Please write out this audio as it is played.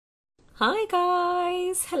Hi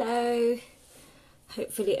guys, hello.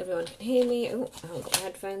 Hopefully everyone can hear me. Oh, I haven't got my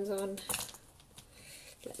headphones on.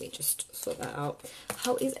 Let me just sort that out.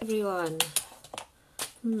 How is everyone?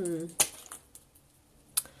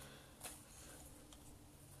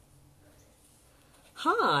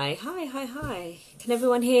 Hi. Can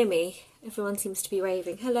everyone hear me? Everyone seems to be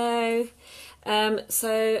waving. Hello.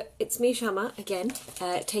 So it's me, Shyama, again,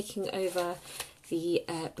 taking over the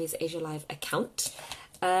BizAsia Live account.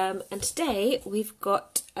 And today we've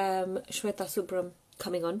got Shweta Subram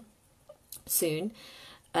coming on soon.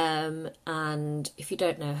 And if you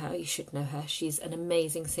don't know her, you should know her. She's an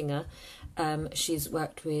amazing singer. She's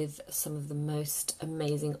worked with some of the most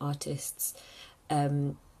amazing artists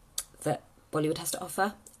that Bollywood has to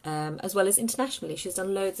offer, as well as internationally. She's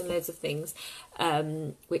done loads and loads of things,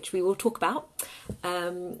 which we will talk about.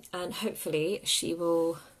 And hopefully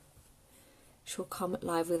she'll come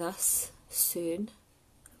live with us soon.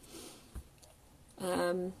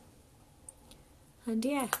 And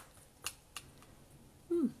yeah.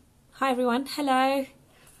 Hi everyone. Hello.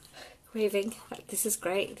 Waving. This is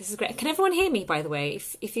great. This is great. Can everyone hear me, by the way?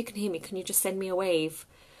 If you can hear me, can you just send me a wave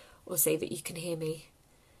or say that you can hear me?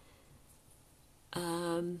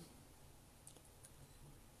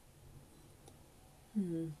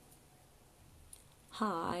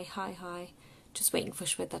 Hi. Just waiting for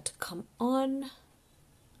Shweta to come on.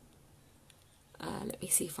 Let me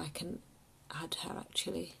see if I can add her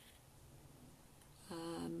actually.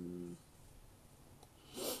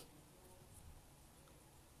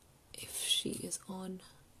 If she is on.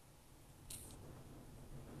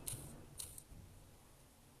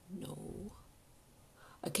 No.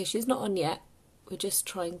 Okay, she's not on yet. We're just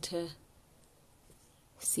trying to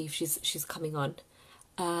see if she's coming on.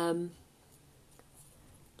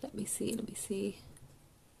 Let me see.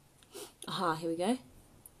 Aha, here we go.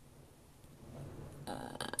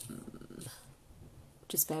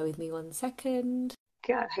 Just bear with me 1 second.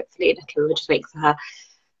 Yeah, hopefully we'll just wait for her.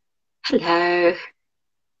 Hello.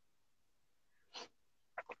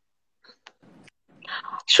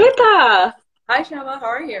 Shweta! Hi, Shyama. How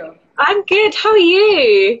are you? I'm good. How are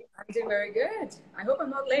you? I'm doing very good. I hope I'm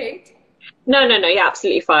not late. No. You're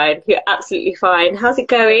absolutely fine. You're absolutely fine. How's it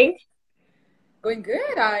going? Going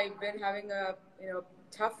good. I've been having a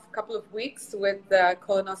tough couple of weeks with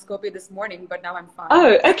colonoscopy this morning, but now I'm fine.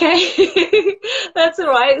 Oh, okay. That's all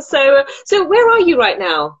right. So where are you right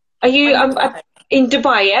now? Are you I'm in Dubai. in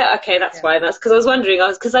Dubai? Yeah. Okay, that's Yeah. fine. That's because I was wondering.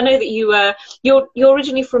 Because I know that you're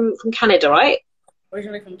originally from Canada, right?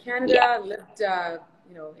 Originally from Yeah. Canada, lived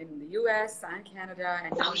in the US and Canada,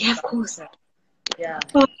 and now Oh, in yeah, of Dubai. course. So, yeah.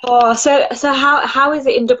 Oh, so how is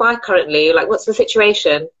it in Dubai currently? Like, what's the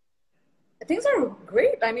situation? Things are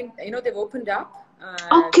great. I mean, they've opened up.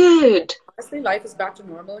 Oh, good. Honestly, life is back to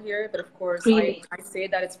normal here, but of course, I, Really? I say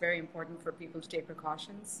that it's very important for people to take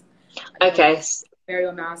precautions. Okay. Wear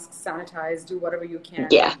your mask, sanitize, do whatever you can,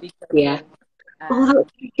 Yeah. be Yeah. careful. Oh, And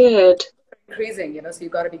that's good. increasing, so you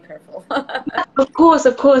got to be careful. Of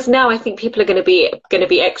course. Now I think people are going to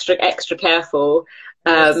be extra careful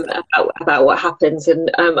Yes, about what happens, and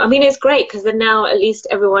I mean it's great because then now at least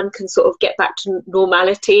everyone can sort of get back to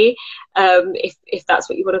normality, if that's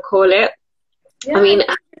what you want to call it. yeah, I I mean,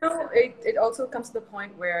 think it also comes to the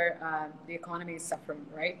point where the economy is suffering,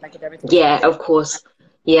 right? Like with everything yeah, shut down, of course,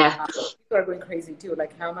 yeah. people are going crazy too.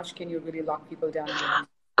 Like, how much can you really lock people down in their homes?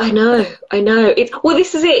 I know. Well,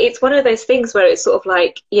 this is it. It's one of those things where it's sort of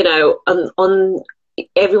like, on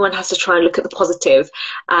everyone has to try and look at the positive,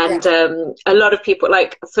 Yeah, and a lot of people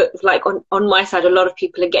like on my side, a lot of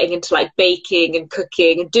people are getting into like baking and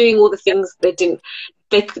cooking and doing all the yeah, things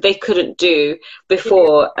they couldn't do keeping it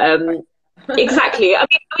before. right. Exactly.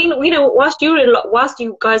 Whilst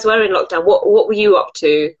you guys were in lockdown, what were you up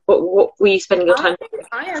to? What were you spending your I time?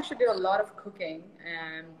 I actually did a lot of cooking,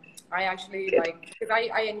 and I actually Good. like because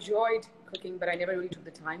I enjoyed cooking, but I never really took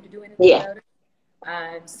the time to do anything Yeah. about it.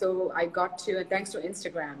 And so I got to, and thanks to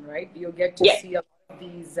Instagram, right? You get to Yeah. see a lot of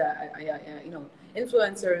these,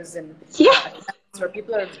 influencers and Yeah. accounts where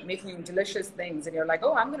people are making delicious things, and you're like,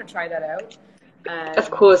 oh, I'm going to try that out. Of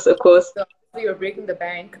And course. Of course. so obviously you're breaking the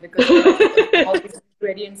bank because you're like using all these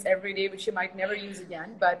ingredients every day, which you might never use again,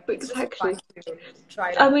 but it's just fun Exactly. to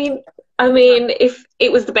try it I out. mean, It's a good time. if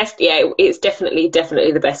it was the best, yeah, it's definitely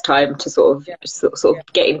the best time to Yeah, sort yeah,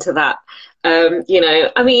 of get into that. yeah,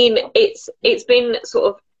 I mean, it's been sort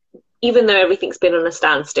of, even though everything's been on a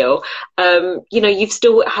standstill, you've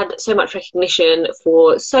still had so much recognition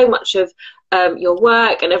for so much of your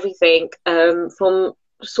work and everything, from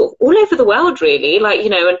sort of all over the world, really. Like,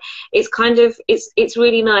 and it's kind of it's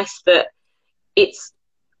really nice that it's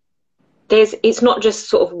it's not just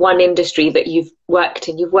sort of one industry that you've worked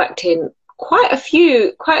in. You've worked in quite a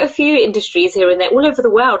few industries here and there, all over the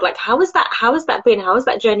world. Like, how has that been? How has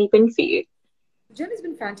that journey been for you? The journey's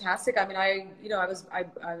been fantastic. I mean, I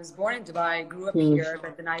was born in Dubai, grew up here,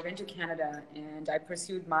 but then I went to Canada and I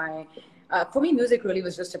pursued my. For me, music really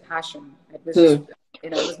was just a passion. It was just,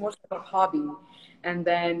 it was more of a hobby, and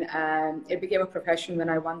then it became a profession when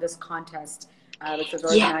I won this contest, which was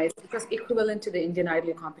organized. It was equivalent to the Indian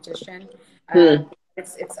Idol competition.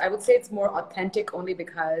 It's I would say it's more authentic only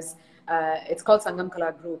because it's called Sangam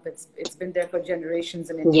Kala Group. It's been there for generations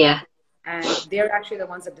in India. Yeah. And they're actually the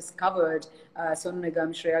ones that discovered Sonu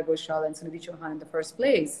Nigam, Shreya Ghoshal, and Sunidhi Chauhan in the first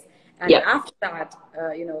place. And after that,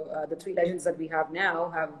 the three legends that we have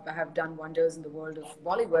now have done wonders in the world of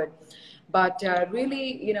Bollywood. But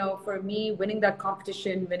really, for me, winning that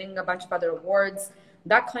competition, winning a bunch of other awards,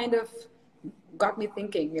 that kind of got me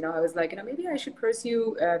thinking. I was like, maybe I should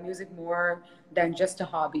pursue music more than just a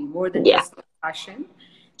hobby, more than just a passion.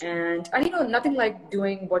 And nothing like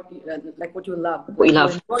doing what you love. What you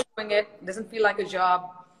love. Enjoy doing it. Doesn't feel like a job.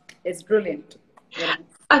 It's brilliant.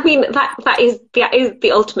 I mean, that is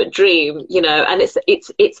the ultimate dream, and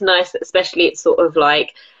it's nice that especially it's sort of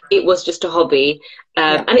like it was just a hobby.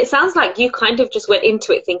 And it sounds like you kind of just went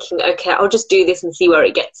into it thinking, okay, I'll just do this and see where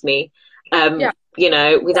it gets me.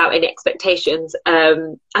 Without any expectations.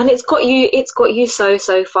 And it's got you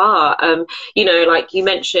so far. Like you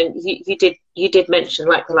mentioned, you did mention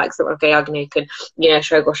like the likes of Gayagnik and,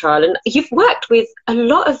 Shreya Ghoshal, and you've worked with a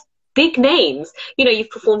lot of big names. You've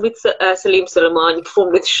performed with Salim Sulaiman, you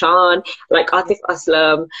performed with Shan, like Atif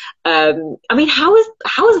Aslam. I mean, how is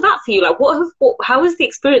that for you? Like, how was the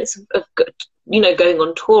experience of going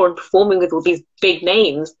on tour and performing with all these big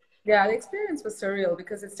names? Yeah, the experience was surreal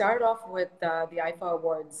because it started off with the IFA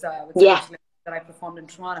Awards that I performed in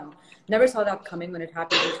Toronto. Never saw that coming when it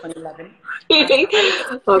happened in 2011.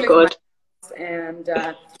 Oh, God. And,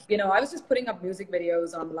 I was just putting up music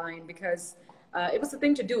videos online because it was the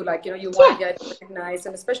thing to do. Like, you want to get recognized,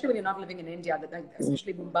 and especially when you're not living in India,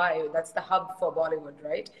 especially Mumbai, that's the hub for Bollywood,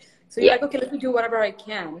 right? So you're like, okay, let me do whatever I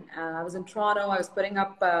can. I was in Toronto. I was putting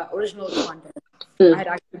up original content. I had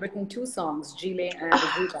actually written 2 songs, Jile and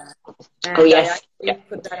Azuba. And I actually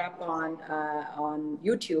put that up on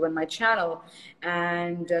YouTube on my channel.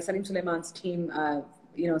 And Salim Sulaiman's team,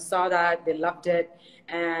 saw that. They loved it.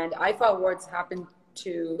 And IFA Awards happened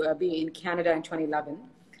to be in Canada in 2011.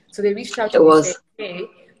 So they reached out to me and said, hey,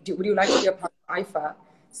 would you like to be a part of IFA?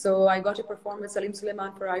 So I got to perform with Salim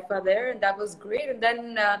Sulaiman for IFA there, and that was great. And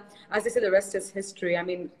then, as I said, the rest is history. I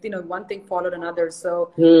mean, one thing followed another.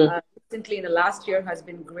 So recently, in the last year, has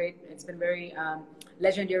been great. It's been very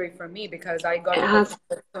legendary for me because I got to perform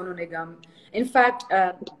with Sonu Nigam. In fact,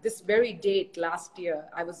 this very date last year,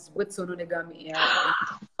 I was with Sonu Nigam.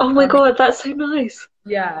 Oh my God, that's so nice.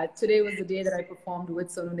 Yeah, today was the day that I performed with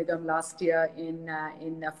Sonu Nigam last year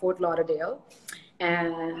in Fort Lauderdale.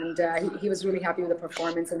 And he was really happy with the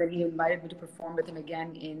performance. And then he invited me to perform with him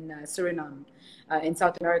again in Suriname, in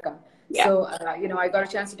South America. Yeah. So, I got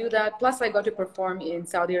a chance to do that. Plus, I got to perform in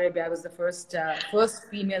Saudi Arabia. I was the first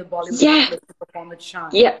female Bollywood artist to perform with Shan.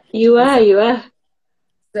 Yeah, you were.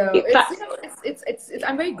 So it's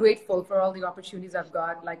I'm very grateful for all the opportunities I've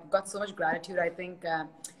got. Like, got so much gratitude. I think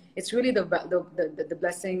it's really the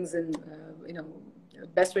blessings and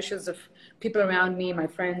best wishes of people around me, my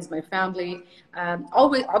friends, my family.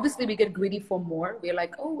 Obviously, we get greedy for more. We're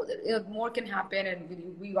like, oh, more can happen,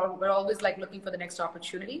 and we're always like looking for the next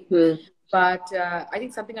opportunity. But I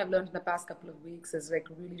think something I've learned in the past couple of weeks is like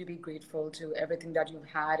really to be grateful to everything that you've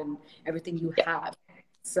had and everything you have.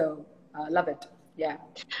 So love it. Yeah.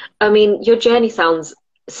 I mean, your journey sounds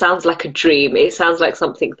like a dream. It sounds like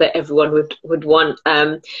something that everyone would want.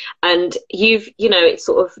 And it's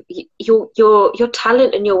sort of your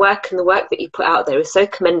talent and your work and the work that you put out there is so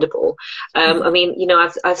commendable. I mean,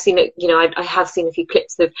 I've seen it. I have seen a few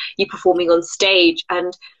clips of you performing on stage,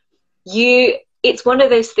 and it's one of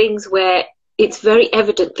those things where it's very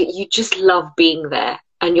evident that you just love being there,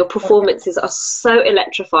 and your performances are so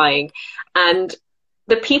electrifying, and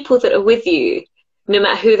the people that are with you, no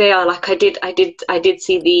matter who they are, like I did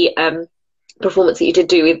see the performance that you did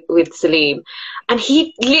do with Salim, and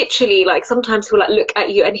he literally, like, sometimes he'll like look at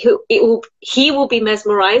you and he will be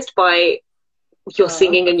mesmerized by your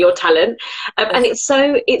singing and your talent, and it's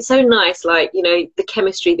so nice, like, the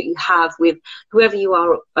chemistry that you have with whoever you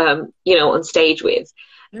are on stage with.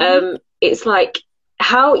 It's like,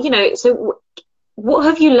 how, so what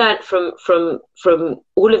have you learned from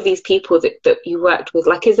all of these people that you worked with?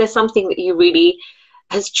 Like, is there something that you really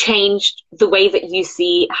has changed the way that you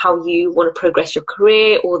see how you want to progress your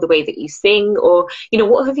career, or the way that you sing, or, you know,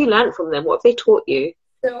 what have you learned from them? What have they taught you?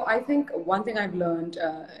 So I think one thing I've learned,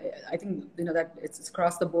 I think, you know, that it's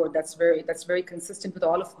across the board. That's very consistent with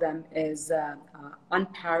all of them, is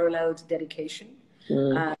unparalleled dedication.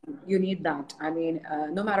 Mm. You need that. I mean,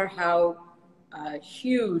 no matter how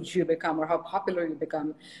huge you become or how popular you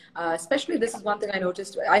become, especially, this is one thing I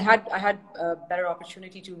noticed. I had a better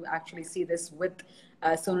opportunity to actually see this with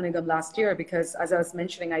Sonu Nigam last year, because, as I was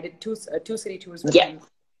mentioning, I did two city tours with Yeah. him,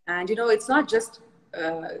 and you know, it's not just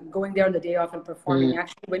going there on the day off and performing. Mm.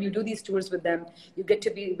 Actually, when you do these tours with them, you get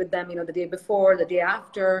to be with them, you know, the day before, the day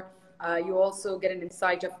after. You also get an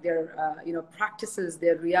insight of their, you know, practices,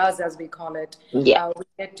 their riyaz, as we call it. Yeah.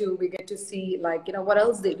 We get to see, like, you know, what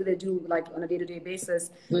else they do, like, on a day-to-day basis.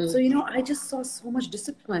 So, you know, I just saw so much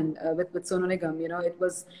discipline with Sonu Nigam. You know,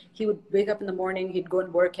 he would wake up in the morning, he'd go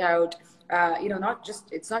and work out. You know,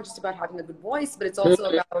 it's not just about having a good voice, but it's also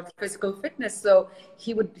about physical fitness. So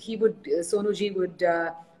Sonuji would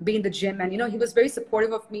be in the gym, and you know, he was very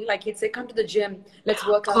supportive of me. Like, he'd say, "Come to the gym, let's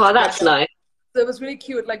work out Oh, that's together." nice. So it was really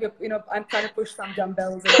cute. Like, you know, I'm trying to push some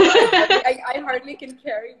dumbbells. And I hardly can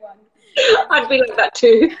carry one. I'd be like that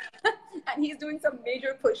too. And he's doing some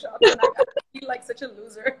major push-ups, and I feel like such a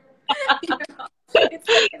loser. You know? It's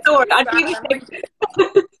Don't worry, really I'd be sad.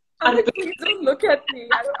 the I'm like, please don't look at me.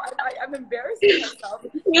 I'm embarrassing myself.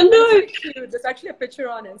 You know. It's really cute. There's actually a picture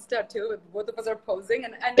on Insta too, with both of us are posing,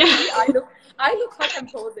 and I look like I'm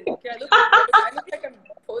posing. Okay, I look like I'm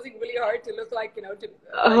posing really hard to look like, you know, to.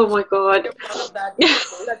 Oh my God. Part of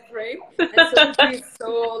that frame, and so he's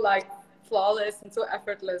so, like, flawless and so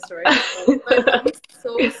effortless, right? But he's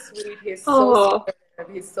so sweet. He's so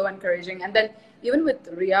supportive. He's so encouraging, and then even with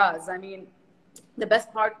Riaz, I mean, the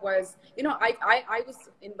best part was, you know, I was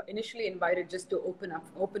initially invited just to open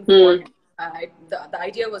for him. The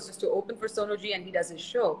idea was just to open for Sonoji, and he does his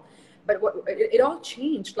show. But it all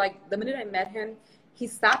changed. Like, the minute I met him, he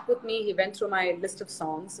sat with me. He went through my list of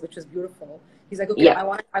songs, which was beautiful. He's like, "Okay, I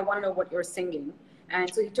want to know what you're singing."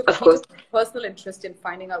 And so he took personal interest in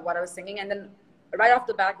finding out what I was singing. And then right off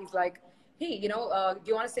the bat, he's like, "Hey, you know, do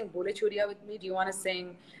you want to sing Bole Churiya with me? Do you want to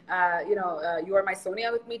sing, you know, You Are My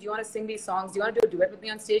Sonia with me? Do you want to sing these songs? Do you want to do a duet with me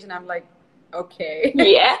on stage?" And I'm like, "Okay."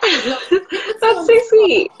 Yeah. That's so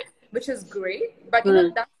sweet. Which is great. But, you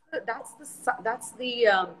know, that's the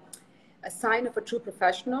a sign of a true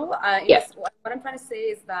professional. What I'm trying to say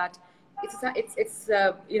is that it's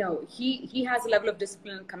you know, he has a level of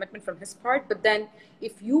discipline and commitment from his part. But then,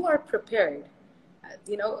 if you are prepared,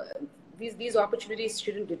 you know, these opportunities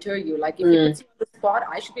shouldn't deter you. Like, if he puts you on the spot,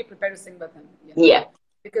 I should be prepared to sing with him. You know? Yeah.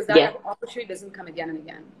 Because that opportunity doesn't come again and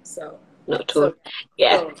again. So not at all.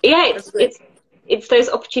 It's those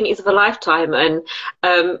opportunities of a lifetime, and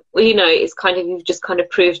well, you know, it's kind of, you've just kind of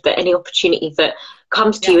proved that any opportunity that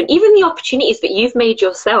comes to you, and even the opportunities that you've made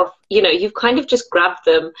yourself, you know, you've kind of just grabbed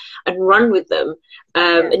them and run with them.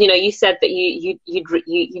 And you know, you said that you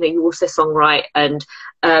know, you also songwrite, and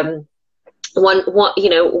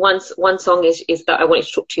one song is that I wanted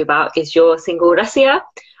to talk to you about is your single Rasiya.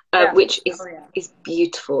 Which is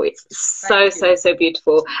beautiful. It's so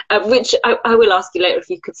beautiful. Which I will ask you later if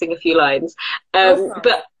you could sing a few lines.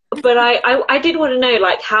 But I did want to know,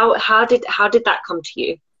 like, how did that come to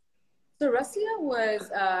you? So Rasiya was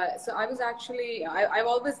so I was actually I've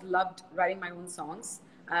always loved writing my own songs,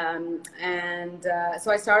 and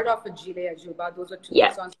so I started off with Jile Ajuba. Those were two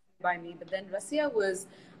songs by me. But then Rasiya was,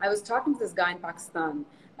 I was talking to this guy in Pakistan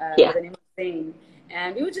by the name of Zain.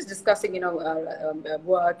 And we were just discussing, you know,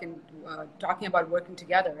 work and talking about working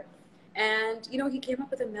together. And, you know, he came up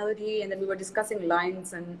with a melody, and then we were discussing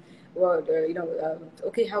lines and, you know,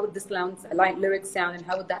 okay, how would this lyric sound, and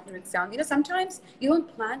how would that lyric sound? You know, sometimes you don't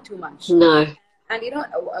plan too much. No. And, you know,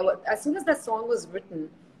 as soon as that song was written,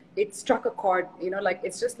 it struck a chord, you know, like,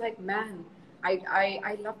 it's just like, man,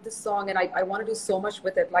 I love this song, and I want to do so much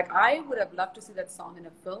with it. Like, I would have loved to see that song in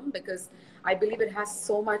a film, because I believe it has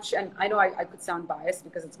so much. And I know I could sound biased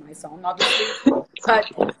because it's my song, obviously, but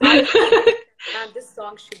and this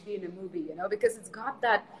song should be in a movie, you know, because it's got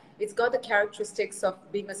the characteristics of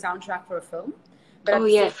being a soundtrack for a film. But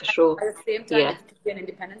for sure. At the same time, it could be an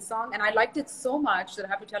independent song, and I liked it so much that I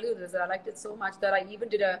have to tell you this. That I liked it so much that I've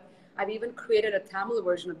even created a Tamil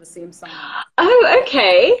version of the same song. Oh,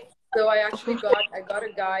 okay. So I actually got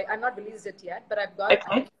a guy. I'm not released it yet, but I've got.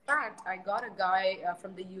 In fact, I got a guy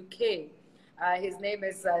from the UK. His name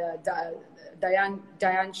is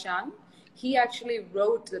Dayan Shan. He actually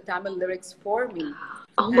wrote the Tamil lyrics for me.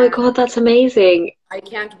 Oh my God, that's amazing! I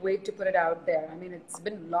can't wait to put it out there. I mean, it's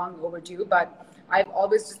been long overdue, but I've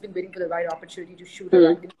always just been waiting for the right opportunity to shoot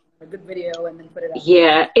it a good video and then put it out.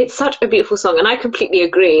 Yeah, it's such a beautiful song, and I completely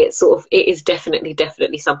agree. It's sort of, it is definitely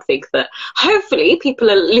something that hopefully people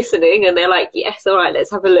are listening and they're like, yes, all right,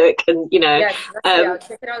 let's have a look. And Yes, yeah,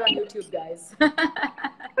 check it out on YouTube, guys.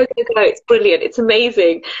 it's brilliant. It's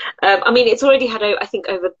amazing. I mean, it's already had, I think,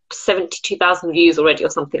 over 72,000 views already, or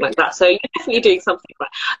something like that. So you're definitely doing something right.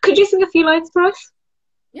 Could you sing a few lines for us?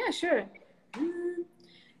 Yeah, sure.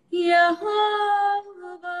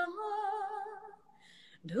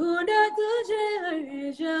 ढूंढा तुझे हर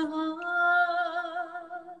जहां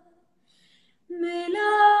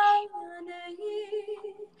मिला नहीं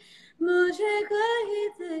मुझे कहीं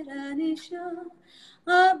तेरा निशान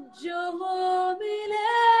अब जो हो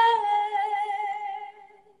मिले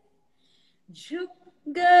झुक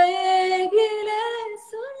गए गिले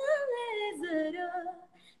सुन ले जरा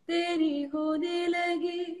तेरी होने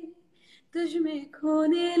लगी तुझ में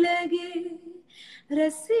खोने लगी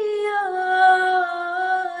रसिया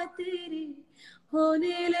तेरी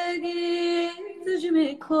होने लगी तुझ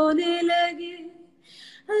में खोने लगी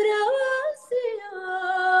रसिया.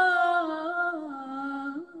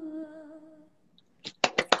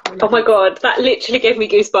 Oh my God, that literally gave me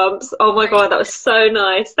goosebumps. Oh my God, that was so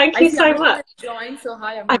nice. Thank you so much. Enjoying so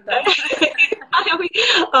high,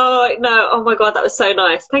 oh no, oh my God, that was so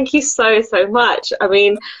nice. Thank you so much. I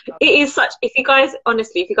mean, it is such, if you guys,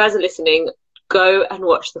 honestly, if you guys are listening, go and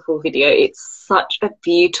watch the full video. It's such a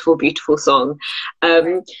beautiful song.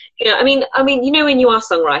 You know, I mean, you know, when you are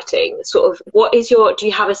songwriting, sort of, what is your, do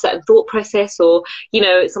you have a certain thought process, or, you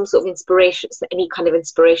know, some sort of inspiration, any kind of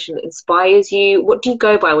inspiration that inspires you? What do you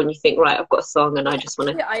go by when you think, right, I've got a song and I just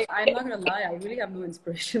want to... I'm not going to lie, I really have no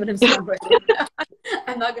inspiration when I'm songwriting.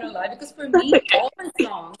 I'm not going to lie, because for me, all my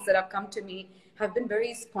songs that have come to me have been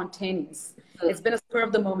very spontaneous. It's been a spur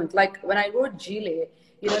of the moment. Like when I wrote Gile,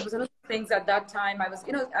 you know, it was one of the things at that time I was,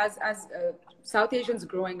 you know, as South Asians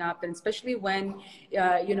growing up, and especially when,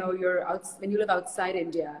 you know, when you live outside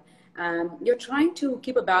India, you're trying to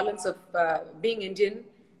keep a balance of being Indian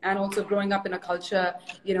and also growing up in a culture,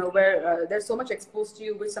 you know, where there's so much exposed to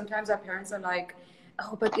you, which sometimes our parents are like,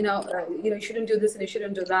 oh, but you know, you shouldn't do this and you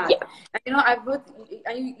shouldn't do that. Yeah. And you know, I've heard,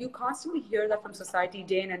 and you constantly hear that from society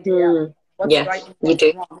day in and day out. What's right and what's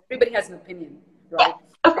wrong. Everybody has an opinion, right?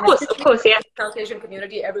 Of course, yeah. South Asian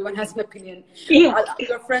community, everyone has an opinion. Yeah.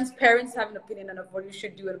 Your friends' parents have an opinion of what you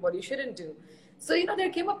should do and what you shouldn't do. So, you know, there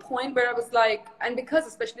came a point where I was like, and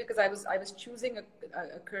especially because I was choosing a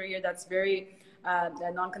career that's very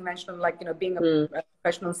non-conventional, like, you know, being a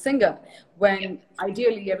professional singer, when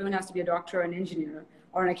ideally everyone has to be a doctor, an engineer,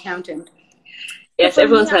 or an accountant. Yes, so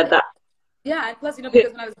everyone's heard that. Yeah, and plus, you know,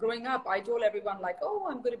 because when I was growing up, I told everyone, like, oh,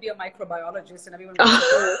 I'm going to be a microbiologist, and everyone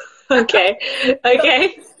was like, okay.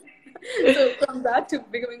 So from that to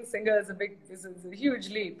becoming a singer is a huge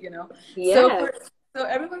leap, you know. Yeah. So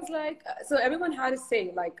everyone's like, so everyone had to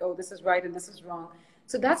say, like, oh, this is right and this is wrong.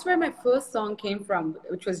 So that's where my first song came from,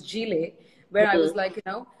 which was Gile, where I was like, you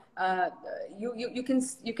know,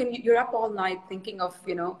 you're up all night thinking of,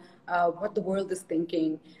 you know, what the world is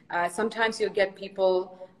thinking. Sometimes you get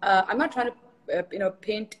people. I'm not trying to, you know,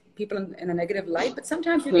 paint people in a negative light, but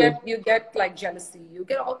sometimes you get like jealousy. You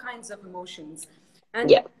get all kinds of emotions. And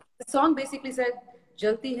the song basically said,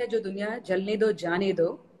 "Jalti hai jo dunya, jalne do, jane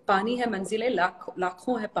do. Pani hai manzile,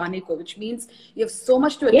 lakhon hai paane ko," which means you have so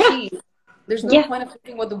much to achieve. There's no point of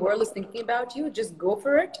thinking what the world is thinking about you. Just go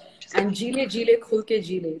for it. And jile khul ke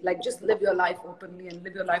jile. Like, just live your life openly and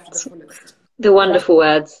live your life to the fullest. The wonderful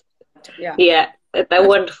words. Yeah. They're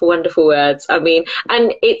wonderful words. I mean,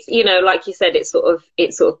 and it's, you know, like you said, it's sort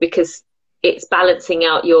of because it's balancing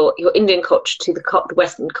out your Indian culture to the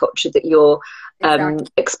Western culture that you're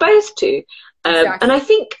exposed to. And I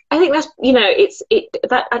think that's, you know,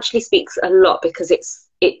 that actually speaks a lot, because it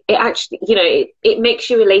actually, you know, it makes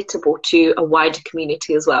you relatable to a wider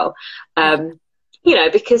community as well. You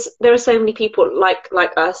know, because there are so many people like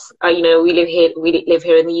us, you know, we live here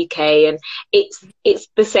in the UK, and it's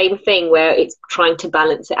the same thing where it's trying to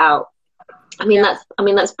balance it out. I mean,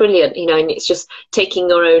 that's brilliant, you know, and it's just taking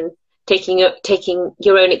your own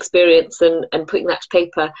experience and putting that to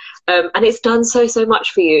paper. And it's done so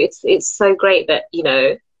much for you. It's so great that, you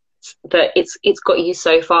know, that it's got you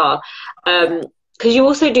so far. Because you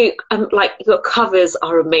also do, like, your covers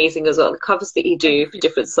are amazing as well. The covers that you do for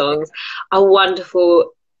different songs are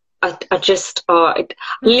wonderful.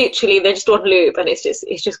 Literally, they're just on loop, and it's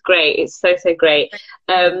just great. It's so great.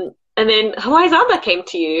 And then Hawaizaada came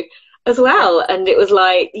to you as well, and it was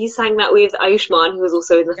like you sang that with Ayushmann, who was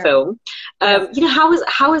also in the film. You know, how was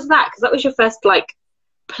that? Because that was your first, like,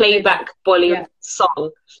 playback Bollywood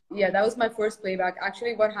song. Yeah, that was my first playback.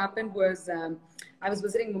 Actually, what happened was I was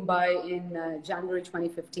visiting Mumbai in January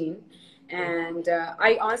 2015. And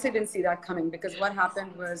I honestly didn't see that coming, because what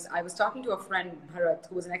happened was I was talking to a friend, Bharat,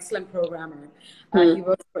 who was an excellent programmer. He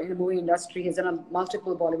works in the movie industry. He's done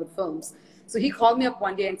multiple Bollywood films. So he called me up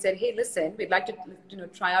one day and said, "Hey, listen, we'd like to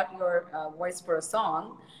try out your voice for a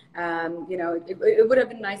song. It would have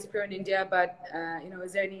been nice if you're in India, but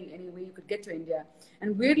is there any way you could get to India?"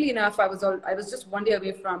 And weirdly enough, I was just one day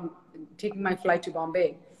away from taking my flight to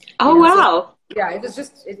Bombay. Oh, wow. So, yeah, it was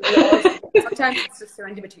just, sometimes it's just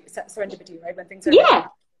serendipity, right? When things are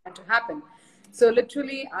meant to happen. So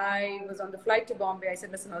literally, I was on the flight to Bombay. I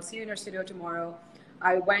said, "Listen, I'll see you in your studio tomorrow."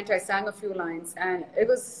 I went, I sang a few lines, and it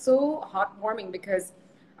was so heartwarming, because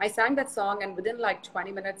I sang that song, and within like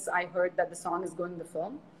 20 minutes, I heard that the song is going in the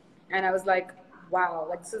film. And I was like, wow,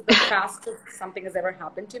 like this is the fastest something has ever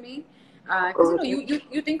happened to me. Because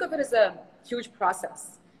you think of it as a huge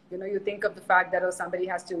process. You think of the fact that somebody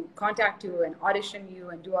has to contact you and audition you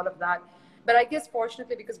and do all of that. But I guess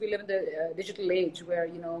fortunately, because we live in the digital age where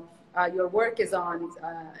your work is on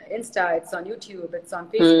Insta, it's on YouTube, it's on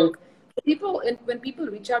Facebook. When people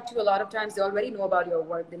reach out to you, a lot of times they already know about your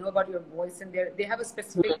work, they know about your voice, and they have a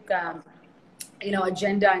specific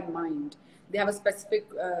agenda in mind. They have a specific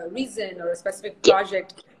reason or a specific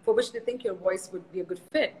project for which they think your voice would be a good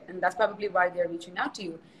fit, and that's probably why they're reaching out to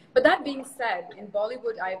you. But that being said, in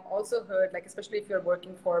Bollywood, I've also heard, like, especially if you're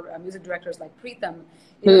working for music directors like Preetham,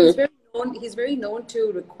 he's very known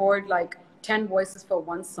to record like 10 voices for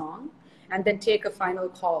one song and then take a final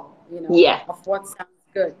call, of what sounds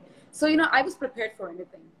good. So, I was prepared for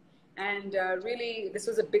anything. And really, this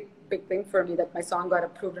was a big thing for me, that my song got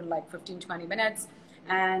approved in like 15-20 minutes.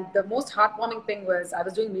 And the most heartwarming thing was I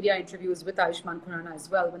was doing media interviews with Ayushmann Khurrana as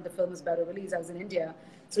well when the film was about to release. I was in India.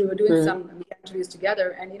 So we were doing some media interviews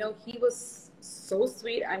together. And, he was so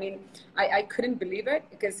sweet. I mean, I couldn't believe it,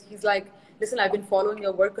 because he's like, "Listen, I've been following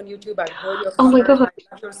your work on YouTube. I've heard your covers, my God. I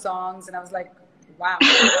love your songs." And I was like, wow.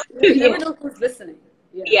 You never know who's listening.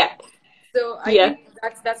 Yeah. So I think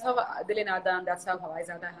that's how Dil Nadan, that's how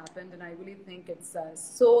Hawaizaada happened. And I really think it's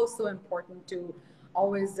so important to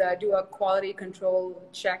always do a quality control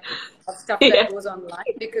check of stuff that goes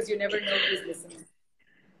online, because you never know who's listening.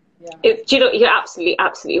 Yeah. You're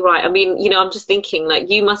absolutely right. I mean, I'm just thinking, like,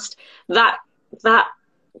 you must, that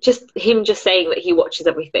just him just saying that he watches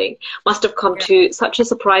everything must have come to such a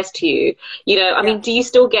surprise to you. I mean, do you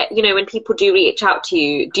still get, when people do reach out to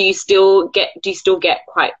you, do you still get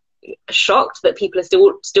quite shocked that people are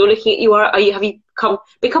still looking at you? Or have you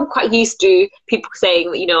become quite used to people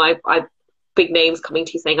saying that, I've big names coming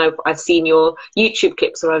to you saying, I've seen your YouTube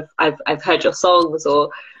clips, or I've heard your songs, or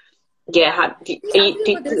it's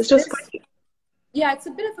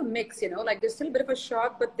a bit of a mix, like there's still a bit of a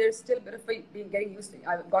shock, but there's still a bit of getting used to it.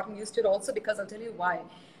 I've gotten used to it also, because I'll tell you why.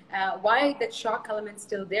 Why that shock element's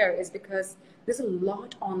still there is because there's a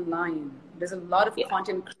lot online. There's a lot of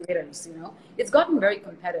content creators, It's gotten very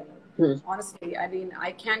competitive. Honestly, I mean,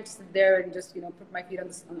 I can't sit there and just, put my feet on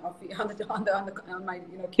my,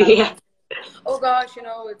 camera. Oh gosh,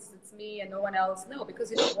 it's me and no one else. No,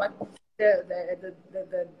 because you know what, the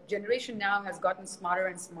generation now has gotten smarter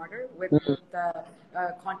and smarter with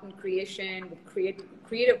content creation, with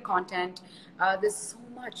creative content. There's so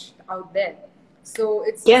much out there, so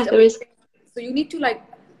it's there is. So you need to like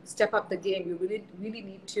step up the game. You really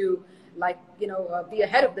need to be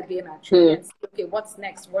ahead of the game actually, and say, okay, what's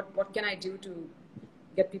next? What can I do to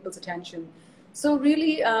get people's attention? So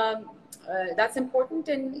really. That's important.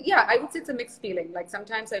 And I would say it's a mixed feeling. Like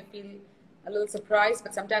sometimes I feel a little surprised,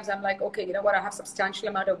 but sometimes I'm like, okay, you know what, I have substantial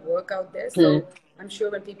amount of work out there, so I'm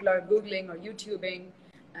sure when people are Googling or YouTubing,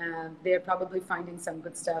 they're probably finding some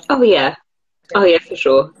good stuff. Oh yeah, for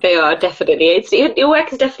sure, they are definitely. Your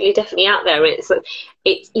work is definitely out there.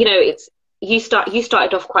 You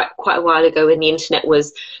started off quite a while ago when the internet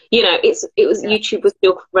was, YouTube was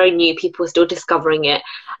still very new, people were still discovering it.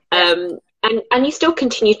 And you still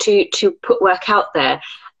continue to put work out there.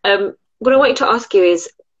 What I want you to ask you is,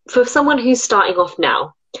 for someone who's starting off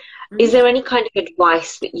now, is there any kind of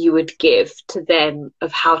advice that you would give to them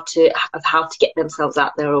of how to get themselves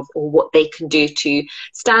out there, or what they can do to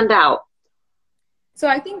stand out? So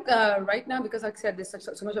I think right now, because like I said, there's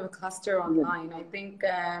so much of a cluster online. I think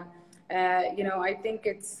I think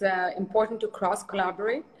it's important to cross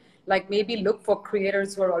collaborate. Like maybe look for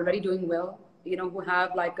creators who are already doing well, who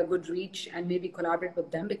have like a good reach, and maybe collaborate with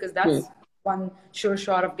them, because that's one sure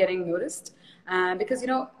shot of getting noticed. Because, you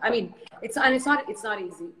know, I mean, it's not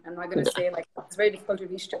easy. I'm not going to say like it's very difficult to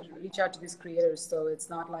reach out to these creators. So it's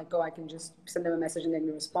not like, oh, I can just send them a message and then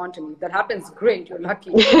they respond to me. If that happens, great, you're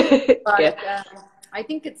lucky. But I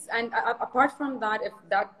think it's, and apart from that, if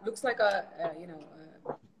that looks like a you know,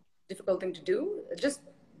 a difficult thing to do, just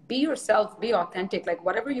be yourself, be authentic. Like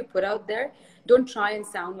whatever you put out there, don't try and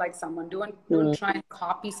sound like someone. Don't try and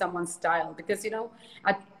copy someone's style, because, you know,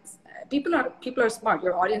 people are smart.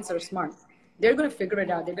 Your audience are smart. They're going to figure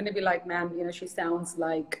it out. They're going to be like, man, you know, she sounds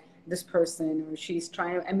like this person, or she's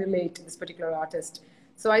trying to emulate this particular artist.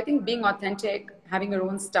 So I think being authentic, having your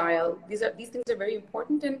own style, these things are very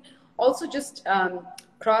important. And also just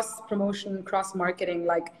cross promotion, cross marketing,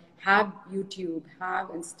 like have YouTube, have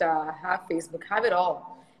Insta, have Facebook, have it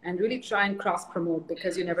all, and really try and cross promote,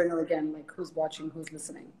 because you never know, again, like who's watching, who's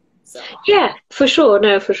listening. So yeah, for sure.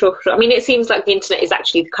 No, for sure, for sure. I mean, it seems like the internet is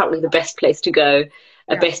actually currently the best place to go,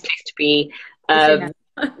 best place to be.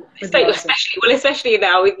 Especially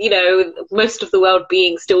now, with, you know, most of the world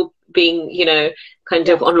still being, you know, kind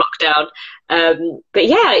of on lockdown. But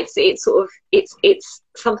yeah, it's sort of it's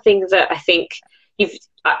something that I think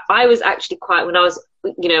I was actually quite, when I was,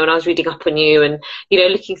 you know, when I was reading up on you and, you know,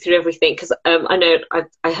 looking through everything, because I know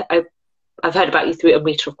I've heard about you through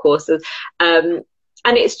Amrita, of course, and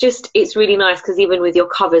it's really nice, because even with your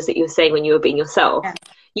covers that you were saying when you were being yourself,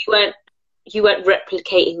 you weren't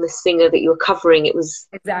replicating the singer that you were covering. It was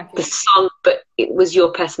the song, but it was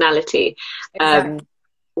your personality,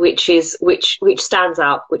 which stands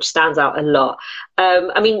out a lot.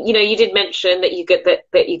 I mean, you know, you did mention that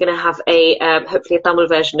that you're going to have a hopefully a Tamil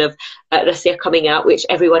version of Rasiya coming out, which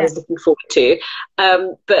everyone is looking forward to.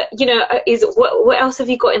 But you know, what else have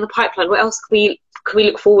you got in the pipeline? What else can we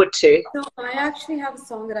look forward to? So I actually have a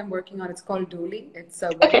song that I'm working on. It's called Doli. It's a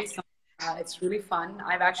wedding song. It's really fun.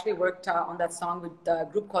 I've actually worked on that song with a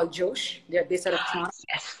group called Josh. They're based out of Toronto.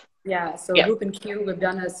 Yes. Yeah, so Group and Q, we've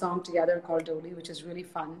done a song together called Doli, which is really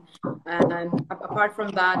fun. And apart from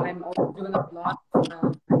that, I'm also doing a lot,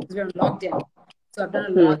 because we're on lockdown. So I've done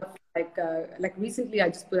a lot of like recently I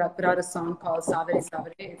just put out a song called Savare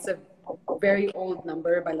Savare. It's a very old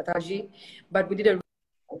number by Lataji, but we did a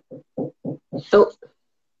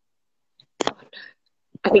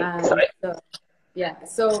I think sorry.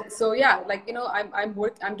 So yeah, like, you know,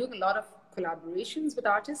 I'm doing a lot of collaborations with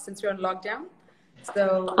artists since we're on lockdown.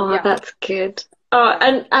 So that's good.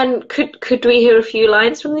 And could we hear a few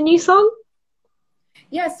lines from the new song?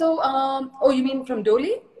 Yeah, so oh, you mean from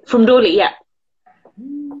Doli? From Doli, yeah.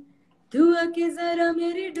 तू आके जरा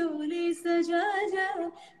मेरी डोली सजा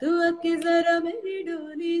जा, तू आके जरा मेरी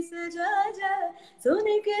डोली सजा जा,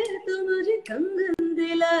 सोने के तू मुझे कंगन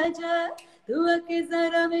दिला जा, तू आके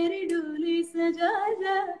जरा मेरी डोली सजा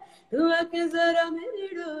जा, तू आके जरा मेरी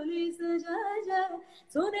डोली सजा जा,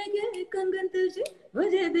 सोने के कंगन तुझे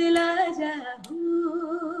मुझे दिला जा.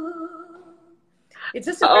 It's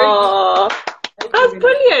just a that's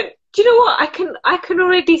brilliant. Do you know what? I can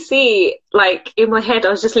already see, like, in my head, I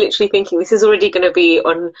was just literally thinking this is already going to be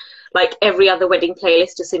on like every other wedding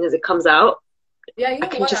playlist as soon as it comes out. Yeah, you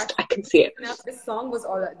know I can see it. This song was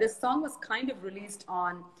kind of released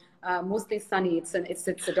on mostly Sunny. It's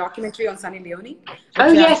a documentary on Sunny Leone.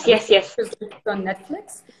 Oh yes. It's on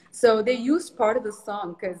Netflix. So they used part of the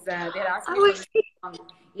song because they're asking for the song.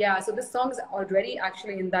 Yeah, so this song is already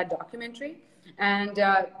actually in that documentary. And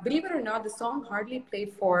believe it or not, the song hardly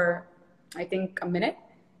played for, I think, a minute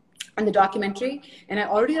in the documentary. And I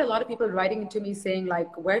already had a lot of people writing into me saying,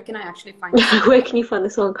 like, where can I actually find the song? Where can you find the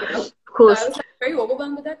song? You know? Of course. I was like, very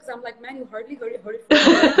overwhelmed with that, because I'm like, man, you hardly heard it from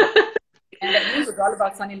and the news was all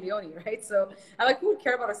about Sunny Leone, right? So I'm like, who would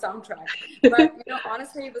care about a soundtrack? But, you know,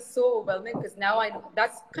 honestly, it was so overwhelming, because now I know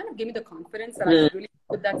that's kind of gave me the confidence that I could really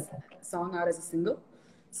put that song out as a single.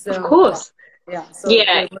 So, of course. Yeah. So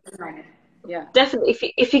yeah, definitely.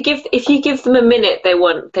 If you give them a minute, they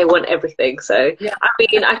want everything. So yeah. I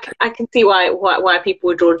mean, I can see why people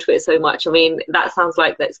were drawn to it so much. I mean, that sounds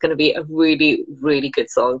like that's going to be a really, really good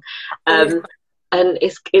song, and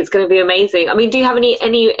it's going to be amazing. I mean, do you have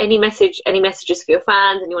any messages for your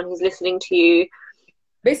fans? Anyone who's listening to you?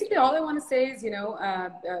 Basically, all I want to say is, you know,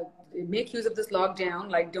 make use of this lockdown.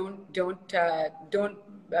 Like, don't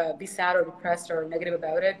be sad or depressed or negative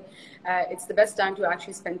about it. It's the best time to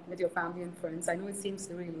actually spend with your family and friends. I know it seems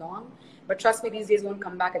really long, but trust me, these days won't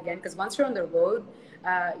come back again, because once you're on the road,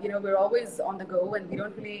 you know, we're always on the go, and we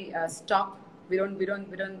don't really stop. We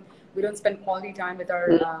don't spend quality time with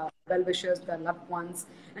our well-wishers, with our loved ones,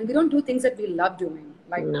 and we don't do things that we love doing.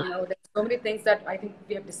 Like, you know, there's so many things that I think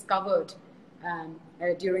we have discovered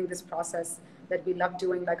during this process. that we love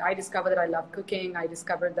doing. Like I discovered that I love cooking. I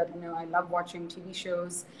discovered that, you know, I love watching TV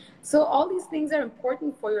shows. So all these things are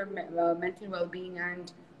important for your mental well-being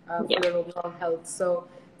and for your overall health. So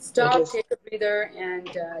stop, take a breather,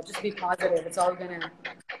 and just be positive. It's all gonna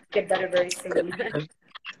get better very soon.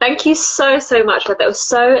 Thank you so, so much. That was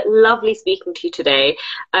so lovely speaking to you today.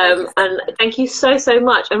 And thank you so, so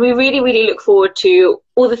much. And we really, really look forward to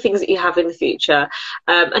all the things that you have in the future.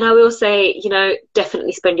 And I will say, you know,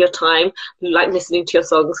 definitely spend your time like listening to your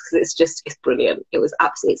songs, because it's brilliant. It was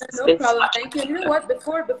absolutely no problem. Thank you. And you know what?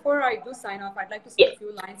 Before I do sign off, I'd like to sing a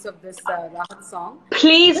few lines of this Rahat song.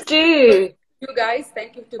 Please do. You guys,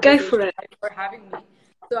 thank you to Go for it. for having me.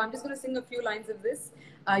 So I'm just going to sing a few lines of this.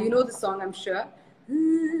 You know the song, I'm sure.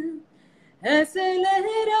 ऐसे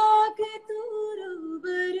लहरा के तू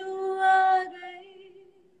रूबरू आ गई,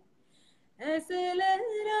 ऐसे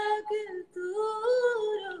लहरा के तू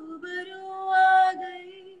रूबरू आ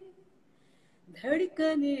गई,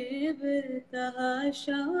 धड़कने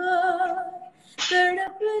बेतहाशा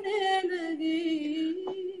तड़पने लगी,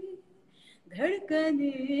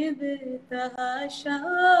 धड़कने बेतहाशा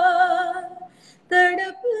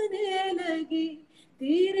तड़पने लगी,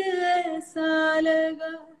 तीर ऐसा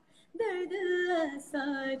लगा, दर्द ऐसा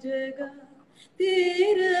जगा,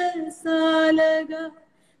 तीर ऐसा लगा,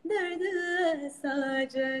 दर्द ऐसा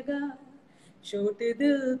जगा, चोट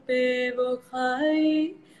दिल पे वो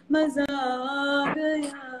खाई, मजा आ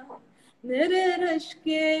गया, मेरे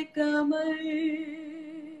रश्के कमर,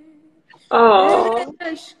 मेरे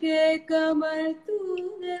रश्के कमर,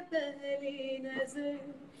 तूने पहली नजर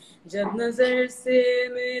जब नजर से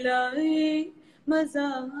मिलाई, मजा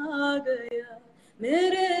आ गया,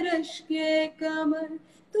 मेरे रश्के कमर,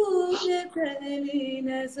 तूने पहली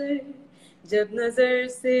नजर जब नजर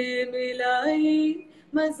से मिलाई,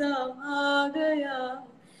 मजा आ गया,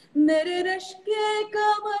 मेरे रश्के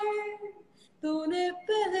कमर, तूने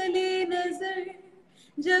पहली नजर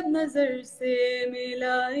जब नजर से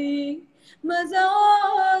मिलाई, मजा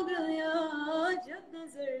आ गया, जब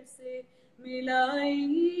नजर से मिलाई,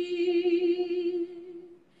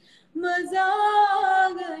 मजा आ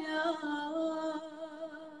गया.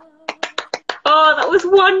 Oh, that was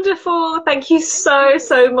wonderful. Thank you so,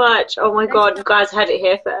 so much. Oh my God, you guys heard it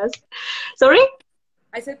here first. Sorry?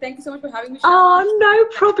 I said thank you so much for having me. Oh, no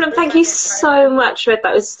problem. Thank you so much, Shweta.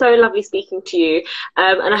 That was so lovely speaking to you.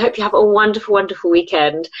 And I hope you have a wonderful, wonderful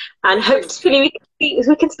weekend. And hopefully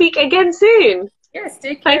we can speak again soon. Yes,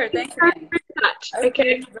 take care. Thank you so much.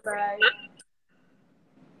 Okay. Bye-bye.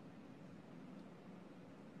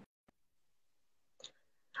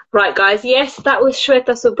 Right, guys. Yes, that was Shweta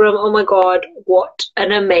Subram. Oh my God, what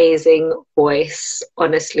an amazing voice,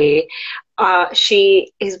 honestly.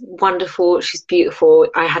 She is wonderful. She's beautiful.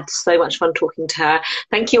 I had so much fun talking to her.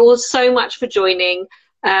 Thank you all so much for joining.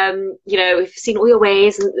 You know, we've seen all your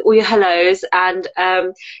ways and all your hellos. And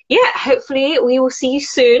yeah, hopefully we will see you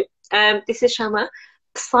soon. This is Shyama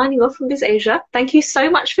signing off from BizAsia. Thank you so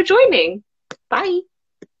much for joining. Bye.